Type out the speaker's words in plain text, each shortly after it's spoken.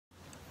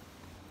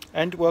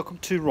And welcome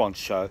to Ron's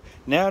show.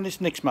 Now this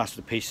next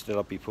masterpiece that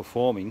I'll be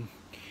performing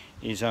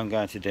is I'm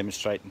going to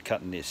demonstrate in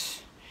cutting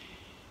this.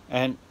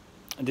 And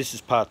this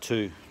is part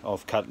 2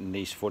 of cutting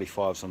these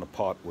 45s on the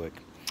pipe work.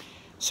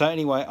 So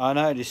anyway, I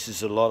know this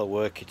is a lot of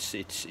work.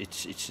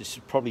 It's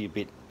probably a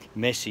bit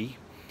messy.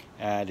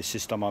 The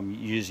system I'm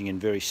using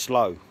and very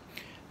slow.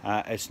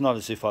 It's not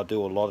as if I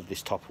do a lot of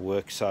this type of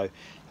work, so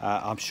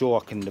I'm sure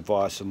I can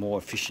devise a more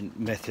efficient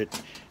method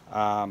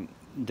down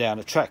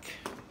the track.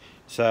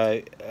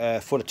 So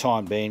for the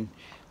time being,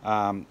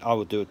 I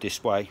will do it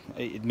this way.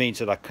 It means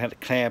that I can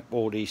clamp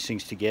all these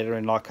things together,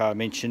 and like I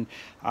mentioned,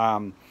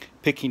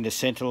 picking the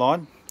center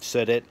line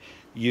so that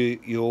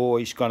you're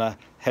always going to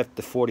have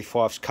the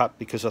 45s cut,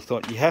 because I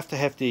thought you have to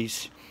have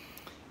these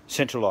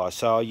centralized.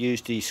 So I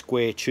used the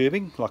square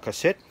tubing, like I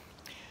said,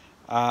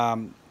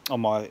 on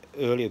my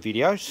earlier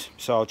videos.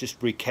 So I'll just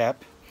recap.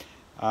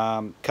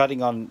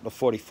 Cutting on the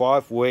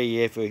 45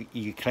 wherever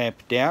you clamp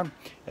it down,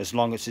 as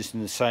long as it's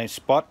in the same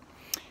spot.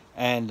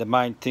 And the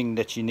main thing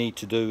that you need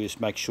to do is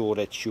make sure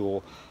that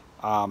your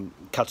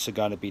cuts are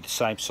going to be the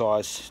same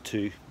size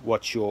to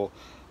what your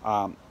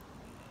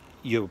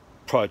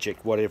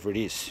project, whatever it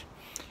is.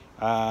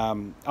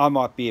 I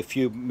might be a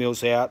few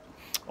mils out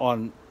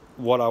on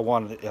what I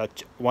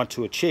want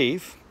to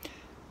achieve.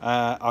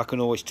 I can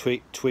always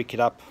tweak it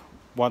up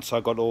once I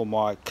got all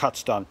my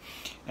cuts done.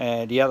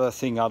 And the other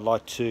thing I'd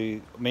like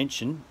to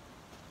mention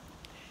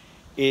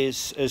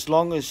is, as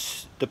long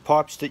as the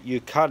pipes that you're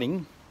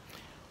cutting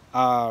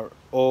are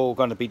all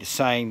going to be the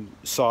same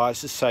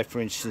sizes, say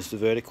for instance the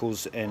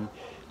verticals, and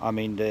I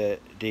mean the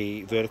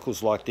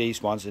verticals like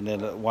these ones, and then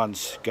the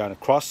ones going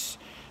across,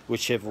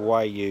 whichever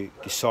way you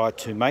decide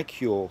to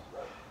make your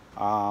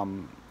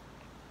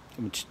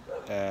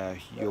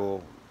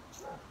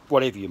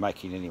whatever you're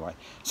making anyway.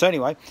 So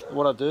anyway,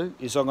 what I do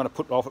is I'm going to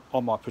put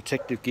on my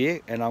protective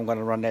gear and I'm going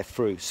to run that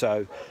through.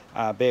 So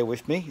bear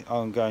with me.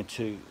 I'm going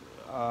to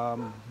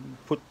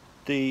put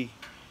the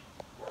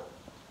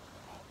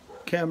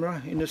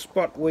camera in the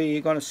spot where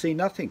you're going to see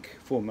nothing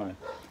for me,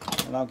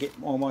 and I'll get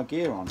all my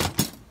gear on.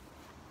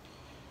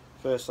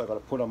 First I've got to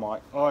put on my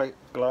eye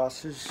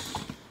glasses,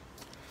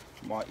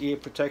 my ear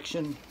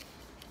protection,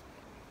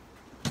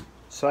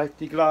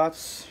 safety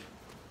gloves,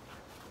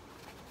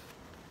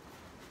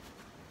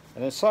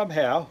 and then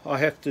somehow I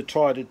have to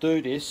try to do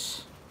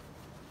this.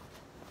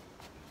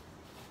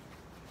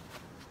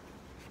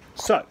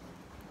 So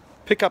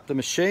pick up the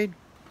machine,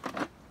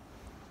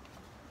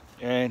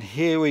 and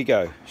here we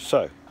go.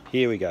 So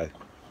here we go.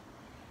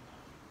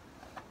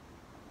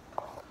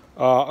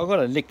 I'm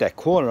going to nick that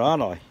corner,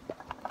 aren't I?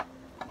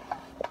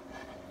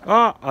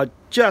 I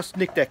just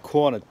nicked that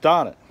corner,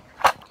 darn it.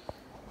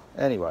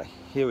 Anyway,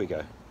 here we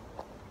go.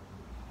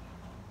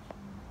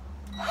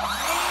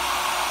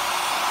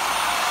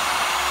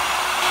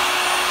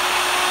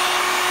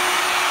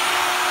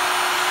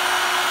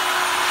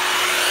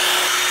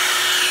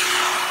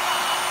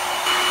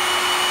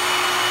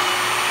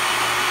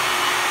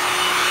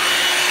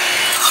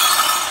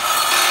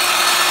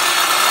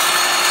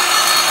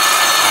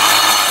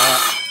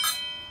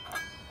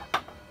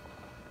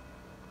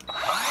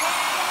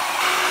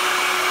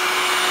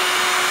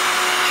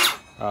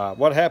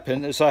 What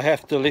happened is I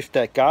have to lift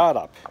that guard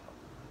up.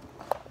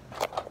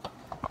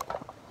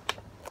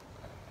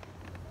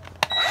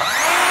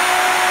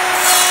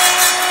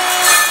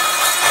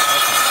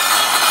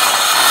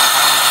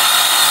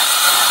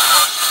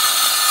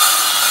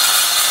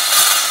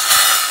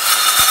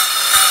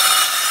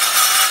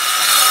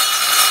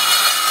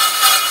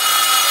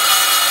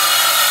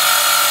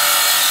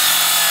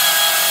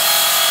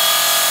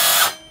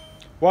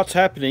 What's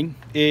happening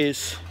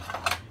is,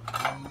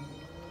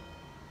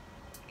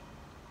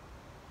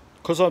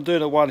 because I'm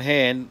doing it one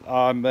hand,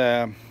 I'm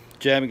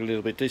jamming a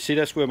little bit. Do you see,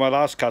 that's where my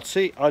last cut,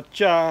 see, I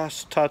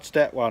just touched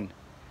that one.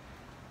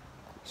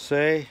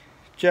 See,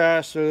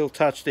 just a little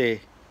touch there.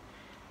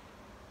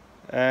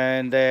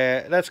 And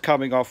that's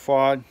coming off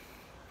fine.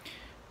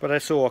 But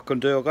that's all I can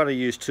do. I've got to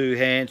use two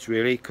hands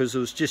really, because it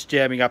was just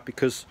jamming up.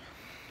 Because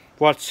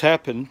what's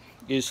happened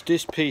is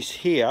this piece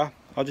here,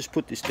 I'll just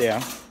put this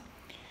down.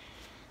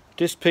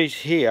 This piece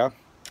here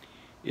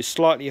is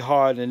slightly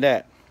higher than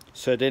that.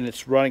 So then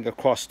it's running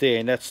across there,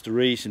 and that's the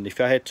reason. If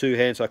I had two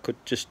hands I could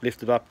just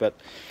lift it up, but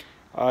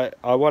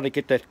I want to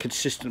get that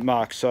consistent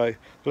mark. So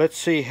let's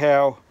see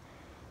how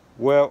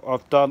well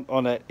I've done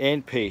on that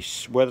end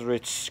piece, whether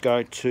it's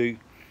going to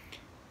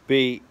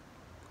be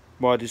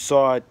my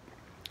desired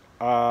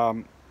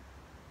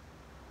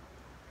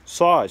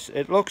size.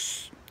 It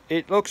looks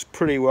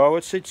pretty well.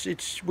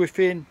 It's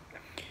within,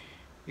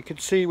 you can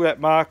see that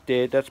mark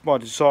there, that's my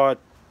desired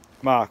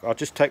mark. I'll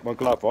just take my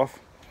glove off.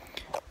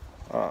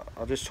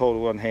 I'll just hold it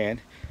one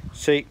hand.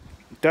 See,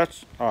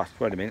 that's,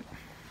 wait a minute.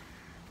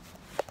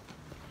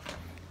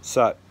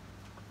 So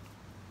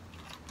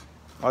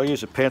I'll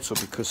use a pencil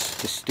because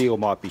the steel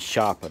might be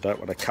sharp. I don't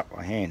want to cut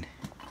my hand.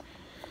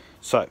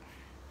 So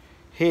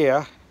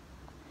here,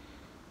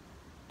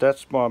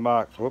 that's my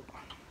mark. Whoop.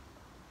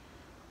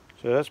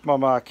 So that's my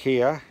mark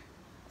here,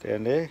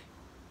 down there,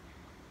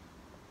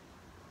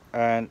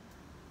 and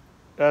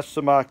that's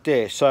the mark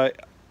there. So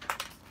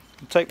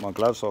take my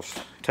gloves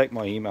off, take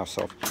my emails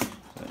off,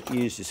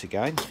 use this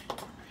again.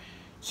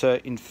 So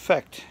in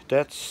fact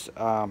that's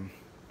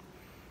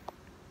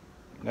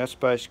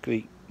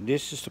basically,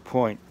 this is the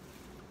point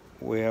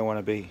where I want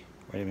to be.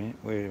 Wait a minute,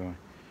 where am I?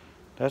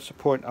 That's the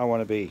point I want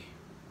to be,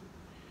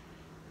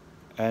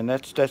 and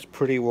that's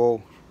pretty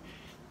well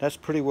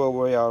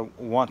where I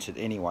want it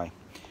anyway.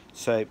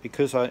 So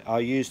because I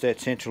use that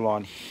central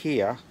line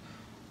here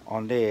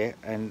on there,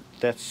 and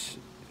that's,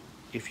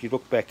 if you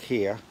look back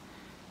here,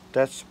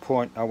 that's the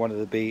point I wanted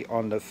to be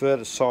on the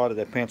further side of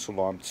that pencil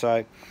line.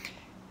 So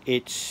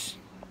it's,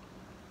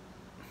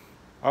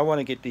 I want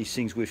to get these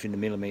things within the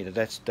millimetre.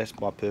 That's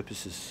my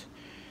purpose, is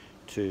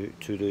to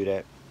do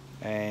that,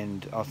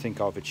 and I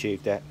think I've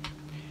achieved that.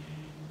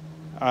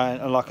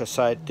 And like I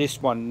say,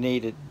 this one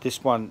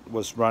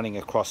was running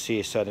across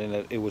here, so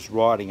then it was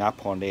riding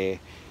up on there.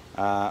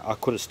 I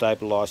could have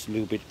stabilised a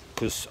little bit,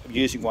 because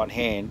using one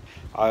hand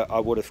I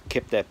would have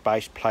kept that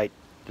base plate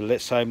the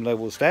same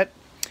level as that,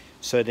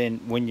 so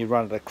then when you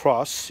run it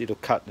across it'll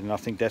cut, and I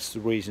think that's the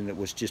reason it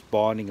was just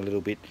binding a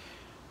little bit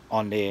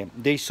on there.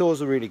 These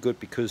saws are really good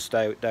because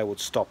they would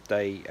stop,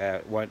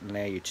 they won't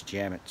allow you to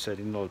jam it, so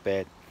they're not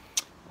a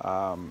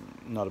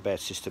bad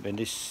system. And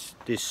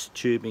this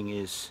tubing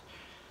is,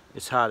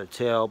 it's hard to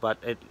tell, but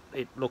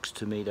it looks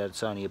to me that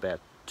it's only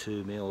about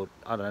 2 mil.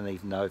 I don't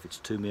even know if it's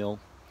 2 mil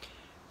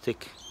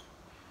thick,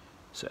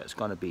 so it's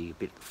going to be a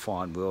bit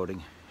fine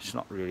welding. It's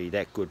not really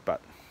that good,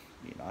 but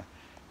you know,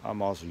 I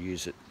might as well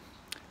use it.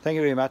 Thank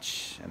you very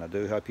much, and I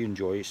do hope you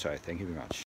enjoy, so thank you very much.